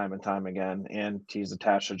time and time again, and he's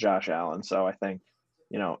attached to Josh Allen. So I think,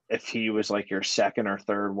 if he was like your second or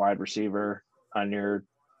third wide receiver on your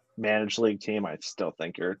managed league team, I still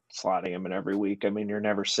think you're slotting him in every week. I mean, you're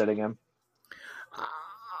never sitting him.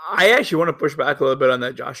 I actually want to push back a little bit on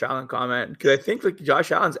that Josh Allen comment, because I think like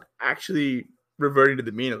Josh Allen's actually reverting to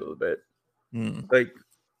the mean a little bit.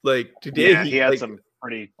 Like today, he had some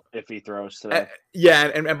pretty iffy throws today.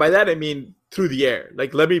 And by that I mean through the air.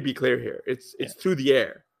 Like, let me be clear here. It's through the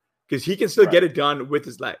air, because he can still get it done with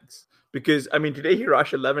his legs. Because I mean, today he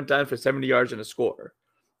rushed 11 times for 70 yards and a score.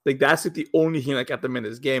 Like, that's like the only thing that kept him in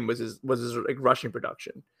this game was his like rushing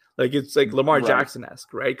production. Like, it's like Lamar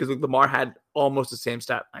Jackson-esque, right? Because like, Lamar had almost the same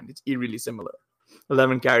stat line. It's eerily similar.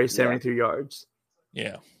 11 carries, 73 yards.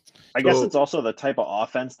 Yeah. I guess it's also the type of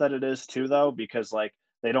offense that it is too, though, because like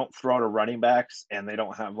they don't throw to running backs and they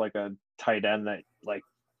don't have like a tight end that like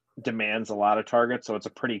demands a lot of targets. So it's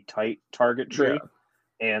a pretty tight target tree,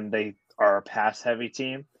 and they are a pass heavy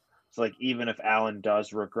team. So like, even if Allen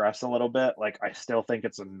does regress a little bit, like I still think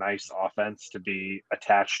it's a nice offense to be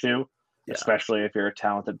attached to, especially if you're a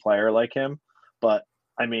talented player like him. But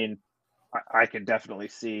I mean, I could definitely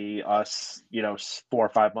see us, 4 or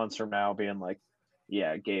 5 months from now being like,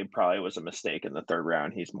 yeah, Gabe probably was a mistake in the 3rd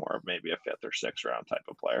round. He's more of maybe a 5th or 6th round type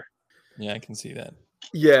of player. Yeah, I can see that.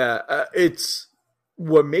 Yeah, it's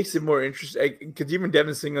what makes it more interesting, because even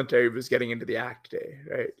Devin Singletary was getting into the act today,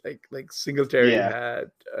 right? Like Singletary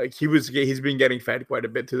had he's been getting fed quite a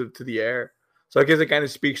bit to the air. So I guess it kind of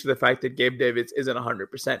speaks to the fact that Gabe Davis isn't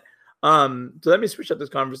 100%. So let me switch up this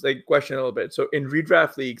question a little bit. So in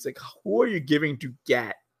redraft leagues, like, who are you giving to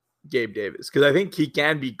get Gabe Davis? Because I think he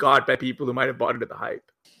can be got by people who might have bought into the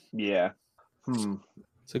hype. Yeah.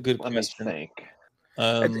 It's a good question. Let me think.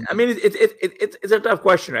 I mean, it's a tough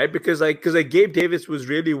question, right? Because Gabe Davis was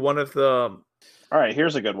really one of the. All right,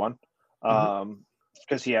 here's a good one.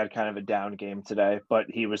 Because he had kind of a down game today, but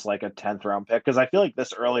he was like a 10th round pick. Because I feel like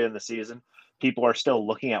this early in the season, people are still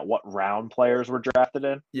looking at what round players were drafted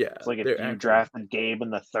in. Yeah. It's like if you drafted Gabe in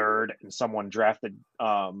the 3rd and someone drafted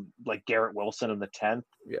like Garrett Wilson in the 10th,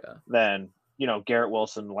 then Garrett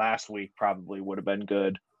Wilson last week probably would have been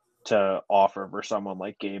good to offer for someone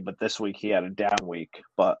like Gabe, but this week he had a down week.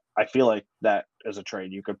 But I feel like that as a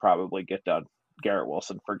trade, you could probably get done Garrett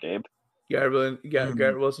Wilson for Gabe.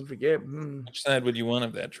 Garrett Wilson for Gabe. Which side would you want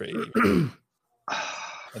of that trade?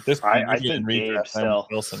 At this point, I think Gabe still.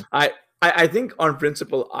 Wilson. I think on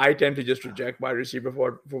principle, I tend to just reject wide receiver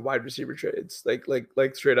for wide receiver trades, like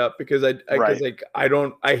straight up, because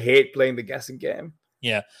I hate playing the guessing game.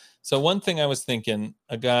 Yeah. So one thing I was thinking,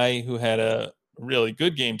 a guy who had a really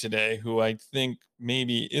good game today, who I think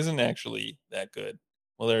maybe isn't actually that good.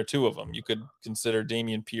 Well, there are two of them. You could consider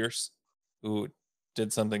Dameon Pierce, who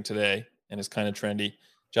did something today and is kind of trendy.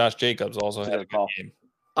 Josh Jacobs also had a good game.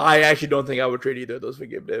 I actually don't think I would trade either of those for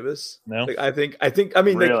Gabe Davis. No, I mean,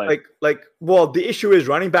 really? Well, the issue is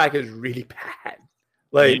running back is really bad.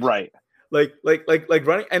 Running,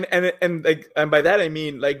 and by that I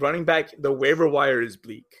mean running back, the waiver wire is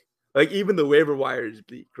bleak. Even the waiver wire is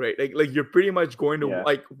bleak, right? Like you're pretty much going to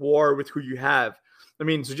war with who you have. I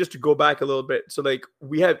mean, so just to go back a little bit, so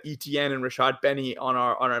we have ETN and Rashad Penny on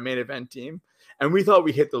our main event team, and we thought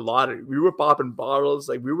we hit the lottery. We were popping bottles,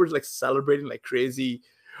 we were celebrating like crazy.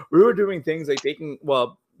 We were doing things like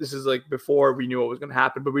this is before we knew what was going to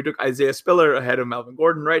happen, but we took Isaiah Spiller ahead of Melvin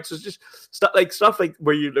Gordon, right? So it's just stuff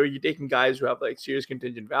where you're taking guys who have serious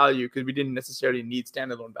contingent value because we didn't necessarily need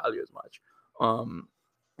standalone value as much.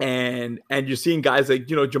 And you're seeing guys like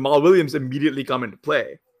Jamal Williams immediately come into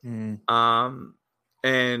play. And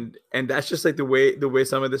that's just the way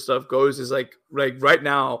some of this stuff goes is right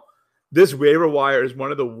now, this waiver wire is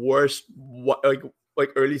one of the worst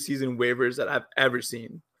early season waivers that I've ever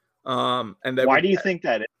seen. And why do you think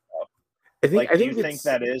that is? I think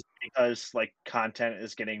that is because content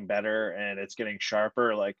is getting better and it's getting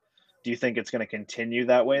sharper. Do you think it's going to continue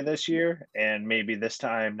that way this year? And maybe this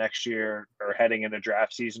time next year or heading into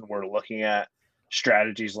draft season, we're looking at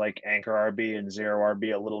strategies like anchor RB and zero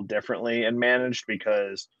RB a little differently and managed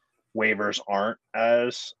because waivers aren't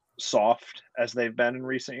as soft as they've been in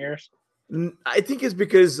recent years? I think it's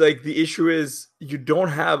because the issue is you don't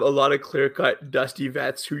have a lot of clear-cut dusty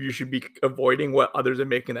vets who you should be avoiding while others are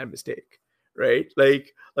making that mistake, right?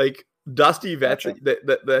 Like dusty vets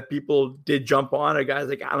that people did jump on are guys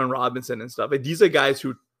like Allen Robinson and stuff. These are guys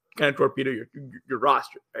who kind of torpedo your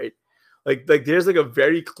roster, right? Like there's a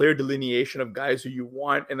very clear delineation of guys who you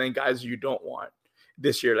want and then guys who you don't want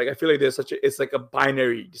this year. I feel like it's a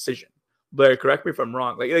binary decision. Blair, correct me if I'm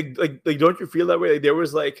wrong. Like don't you feel that way? There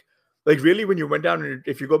was really when you went down and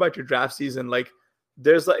if you go back to draft season,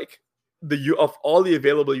 there's of all the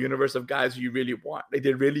available universe of guys you really want.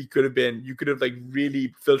 There really could have been, you could have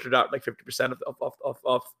really filtered out 50% of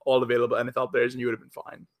all available NFL players and you would have been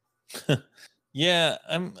fine. Yeah,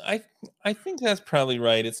 I think that's probably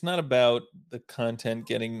right. It's not about the content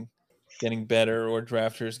getting better or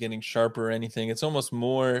drafters getting sharper or anything. It's almost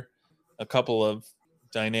more a couple of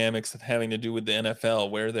dynamics of having to do with the NFL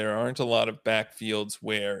where there aren't a lot of backfields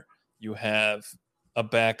where you have a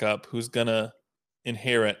backup who's going to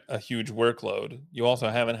inherit a huge workload. You also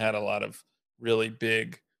haven't had a lot of really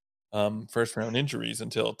big first round injuries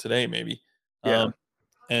until today, maybe. Yeah.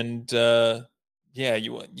 You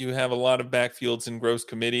have a lot of backfields in gross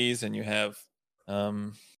committees and you have, I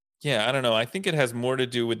don't know. I think it has more to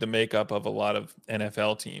do with the makeup of a lot of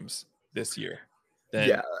NFL teams this year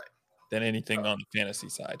than anything on the fantasy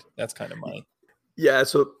side. That's kind of my... Yeah,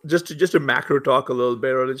 so just to macro talk a little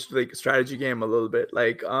bit, or just strategy game a little bit.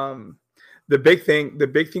 The big thing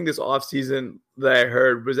this offseason that I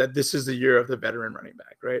heard was that this is the year of the veteran running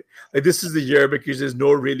back, right? This is the year because there's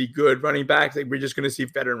no really good running backs. We're just going to see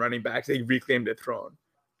veteran running backs. They reclaim their throne.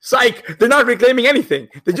 Psych! They're not reclaiming anything.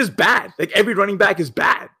 They're just bad. Every running back is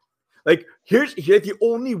bad. Here's the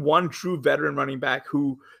only one true veteran running back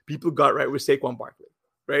who people got right was Saquon Barkley,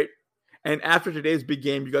 right? And after today's big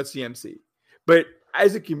game, you got CMC. But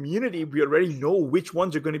as a community, we already know which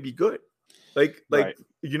ones are going to be good. Right.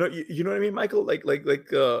 You know what I mean, Michael? We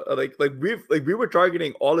were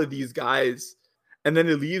targeting all of these guys, and then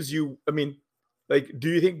it leaves you. I mean, do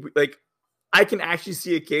you think I can actually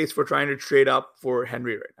see a case for trying to trade up for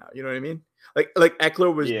Henry right now? You know what I mean?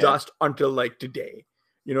 Eckler was dust until today.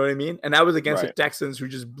 You know what I mean? And that was against the Texans who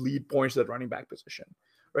just bleed points at running back position.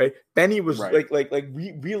 Right. Benny was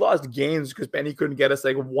we lost games because Benny couldn't get us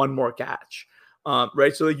one more catch.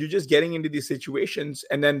 Right. So you're just getting into these situations.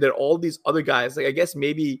 And then there are all these other guys. I guess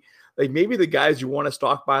maybe the guys you want to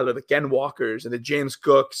stockpile are the Ken Walkers and the James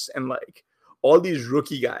Cooks and all these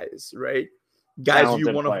rookie guys. Right. Guys talented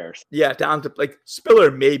you want to. Yeah. Talented.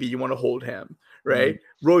 Spiller, maybe you want to hold him. Right.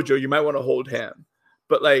 Mm-hmm. Rojo, you might want to hold him.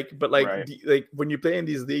 Right. like when you play in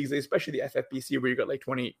these leagues, especially the FFPC, where you got like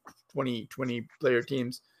 20 player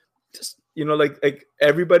teams, just like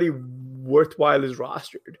everybody worthwhile is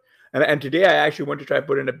rostered. And today I actually went to try to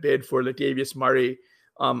put in a bid for Latavius Murray.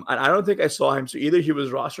 And I don't think I saw him. So either he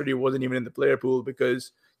was rostered, he wasn't even in the player pool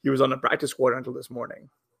because he was on the practice squad until this morning.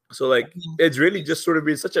 So like it's really just sort of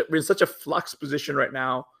been such a flux position right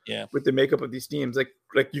now. Yeah. With the makeup of these teams, like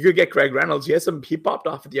you could get Craig Reynolds. He popped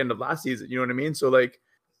off at the end of last season. You know what I mean? So like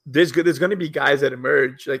there's going to be guys that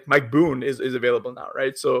emerge. Like Mike Boone is available now,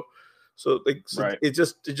 right? So Right. it's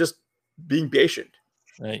just being patient.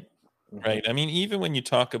 Right. Right. I mean, even when you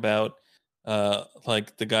talk about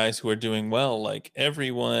like the guys who are doing well, like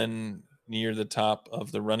everyone near the top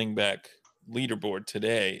of the running back leaderboard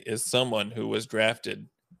today is someone who was drafted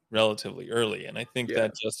relatively early. And I think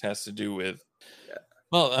that just has to do with,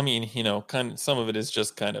 well, I mean, kind of some of it is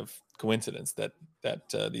just kind of coincidence that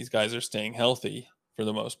these guys are staying healthy for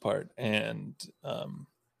the most part. And,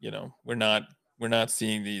 we're not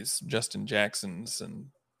seeing these Justin Jacksons and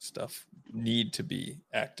stuff need to be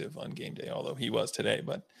active on game day, although he was today.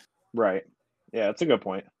 But right, yeah, that's a good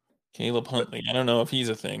point. Caleb Huntley, I don't know if he's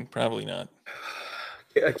a thing. Probably not.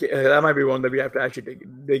 That might be one that we have to actually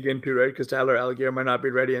dig into, right? Because Tyler Algier might not be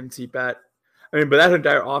ready and CPAT. I mean, but that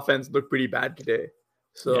entire offense looked pretty bad today.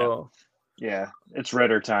 So yeah, it's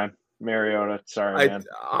Ritter time. Mariota, sorry, man.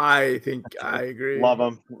 I think I agree. Love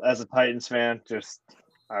him as a Titans fan. Just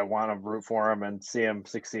I want to root for him and see him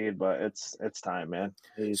succeed, but it's time, man.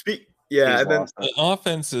 The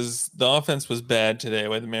offense was bad today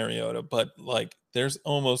with Mariota, but like there's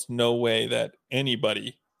almost no way that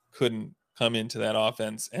anybody couldn't come into that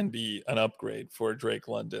offense and be an upgrade for Drake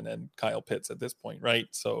London and Kyle Pitts at this point, right?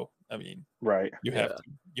 So I mean, right, you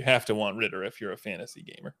have to want Ritter if you're a fantasy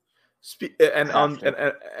gamer. And on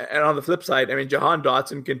the flip side, I mean, Jahan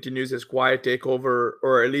Dotson continues his quiet takeover,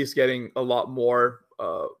 or at least getting a lot more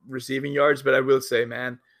receiving yards. But I will say,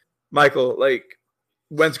 man, Michael, like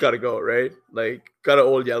Wentz got to go, right? Like got to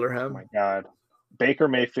old yeller him. Oh my God, Baker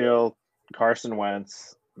Mayfield, Carson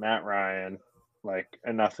Wentz, Matt Ryan, like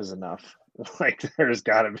enough is enough. Like there's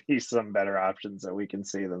got to be some better options that we can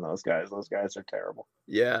see than those guys. Those guys are terrible.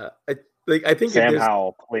 Yeah, I think Sam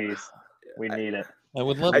Howell, please, we need it. I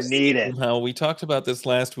would love to see how we talked about this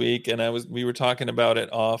last week, and we were talking about it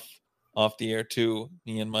off the air too,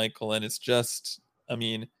 me and Michael, and it's just, I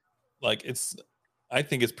mean, like I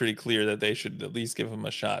think it's pretty clear that they should at least give him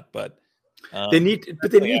a shot, but they need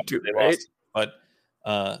to, right? But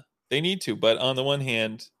they need to. But on the one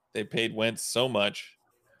hand, they paid Wentz so much,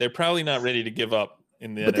 they're probably not ready to give up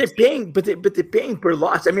in the. But they're paying per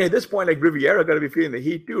loss. I mean, at this point, like Riviera got to be feeling the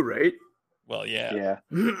heat too, right? Well, yeah.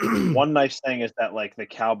 One nice thing is that like the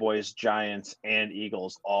Cowboys, Giants, and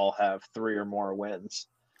Eagles all have 3 or more wins,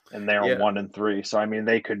 and they're 1-3. So I mean,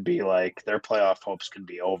 they could be like their playoff hopes could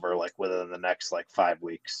be over like within the next like 5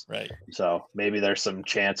 weeks. Right. So maybe there's some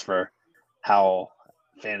chance for Howell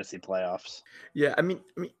fantasy playoffs. Yeah, I mean,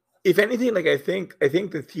 if anything, like I think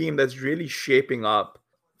the team that's really shaping up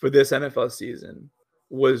for this NFL season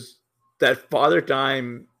was that Father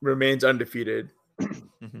Time remains undefeated.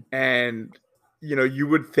 And you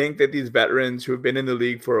would think that these veterans who have been in the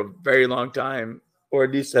league for a very long time, or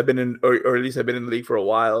at least have been in the league for a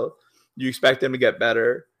while, you expect them to get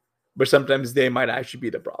better, but sometimes they might actually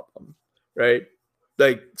be the problem, right?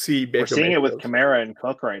 Like, we're seeing it with Kamara and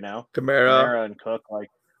Cook right now. Kamara and Cook,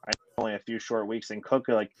 like only a few short weeks, and Cook,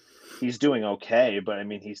 like he's doing okay, but I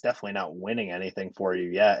mean he's definitely not winning anything for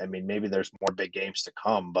you yet. I mean maybe there's more big games to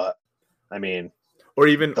come, but I mean,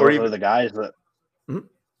 those are the guys that. Mm-hmm.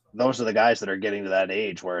 Those are the guys that are getting to that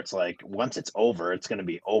age where it's like once it's over, it's going to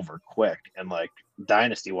be over quick. And like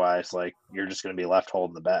dynasty wise, like you're just going to be left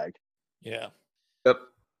holding the bag. Yeah. Yep.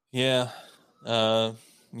 Yeah.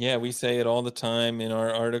 We say it all the time in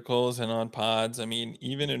our articles and on pods. I mean,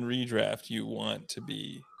 even in redraft, you want to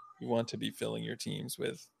be filling your teams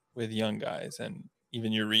with young guys, and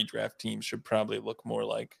even your redraft teams should probably look more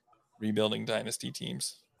like rebuilding dynasty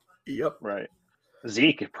teams. Yep. Right.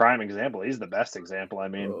 Zeke, prime example. He's the best example. I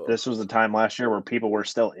mean, this was the time last year where people were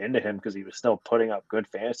still into him because he was still putting up good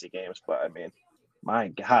fantasy games. But I mean, my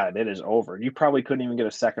God, it is over. You probably couldn't even get a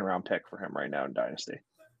 2nd round pick for him right now in Dynasty.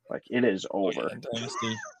 Like it is over.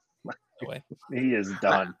 Dynasty. He is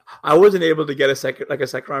done. I wasn't able to get a second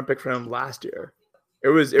round pick for him last year.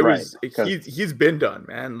 He's been done,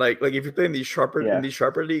 man. Like if you play in these sharper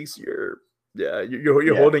leagues, you're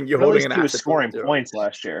holding an asset. He was scoring points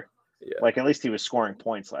last year. Yeah. Like at least he was scoring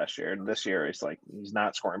points last year. And this year he's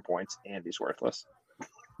not scoring points and he's worthless.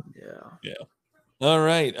 Yeah. All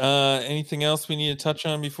right. Anything else we need to touch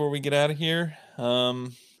on before we get out of here?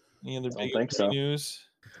 Any other big think so. news?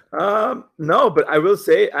 No, but I will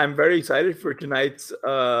say I'm very excited for tonight's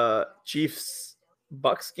Chiefs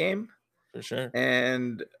Bucks game. For sure.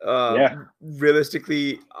 And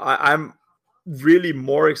realistically, I'm really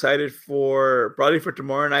more excited probably for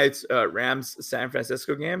tomorrow night's Rams San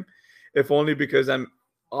Francisco game, if only because I'm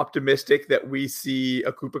optimistic that we see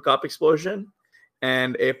a Cooper Kupp explosion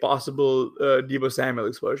and a possible Deebo Samuel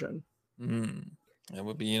explosion. That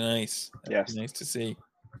would be nice. Yes. Nice to see.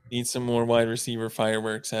 Need some more wide receiver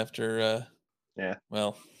fireworks after.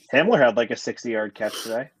 Well, Hamler had like a 60-yard catch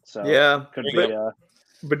today. So could be.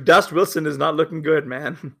 But Dust Wilson is not looking good,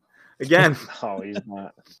 man. Again. No, he's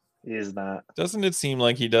not. He is not. Doesn't it seem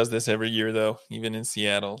like he does this every year, though, even in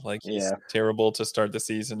Seattle? Like he's terrible to start the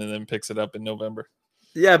season and then picks it up in November.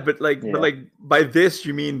 Yeah, but by this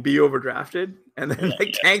you mean be overdrafted and then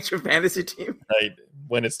tanks your fantasy team? Right.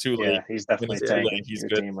 When it's too late. Yeah, he's definitely tanking your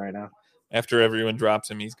team right now. After everyone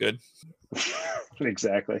drops him, he's good.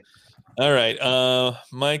 Exactly. All right.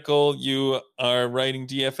 Michael, you are writing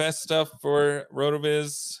DFS stuff for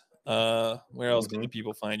RotoViz. Where else can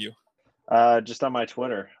people find you? Just on my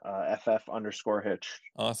Twitter, FF_Hitch.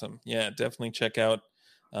 Awesome. Yeah, definitely check out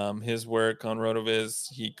his work on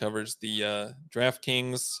RotoViz. He covers the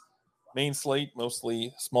DraftKings main slate,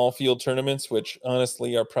 mostly small field tournaments, which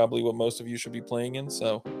honestly are probably what most of you should be playing in.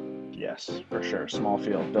 So, yes, for sure. Small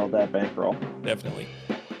field, build that bankroll. Definitely.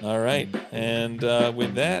 All right. And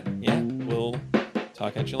with that, we'll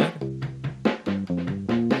talk at you later.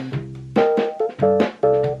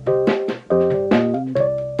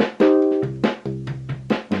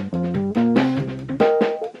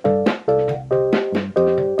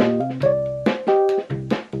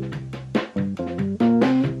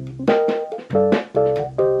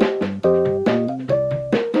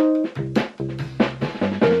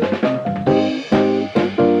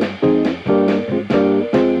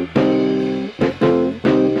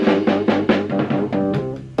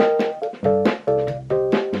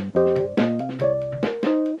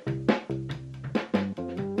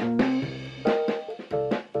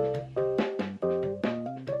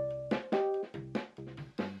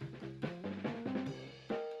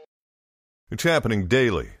 It's happening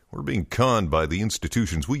daily. We're being conned by the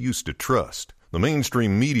institutions we used to trust. The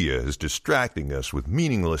mainstream media is distracting us with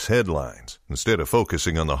meaningless headlines instead of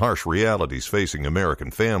focusing on the harsh realities facing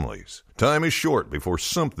American families. Time is short before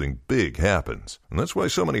something big happens, and that's why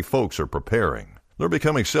so many folks are preparing. They're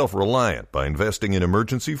becoming self-reliant by investing in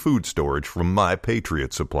emergency food storage from My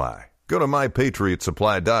Patriot Supply. Go to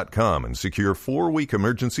MyPatriotSupply.com and secure 4-week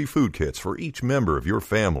emergency food kits for each member of your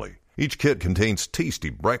family. Each kit contains tasty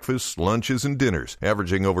breakfasts, lunches, and dinners,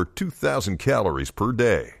 averaging over 2,000 calories per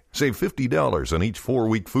day. Save $50 on each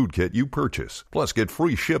 4-week food kit you purchase, plus get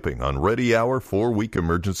free shipping on Ready Hour 4-week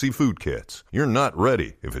emergency food kits. You're not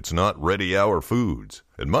ready if it's not Ready Hour foods.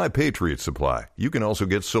 At My Patriot Supply, you can also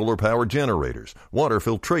get solar power generators, water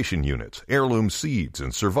filtration units, heirloom seeds,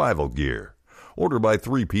 and survival gear. Order by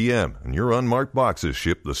 3 p.m. and your unmarked boxes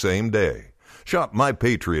ship the same day. Shop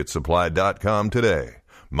MyPatriotSupply.com today.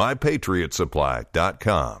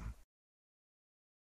 MyPatriotSupply.com.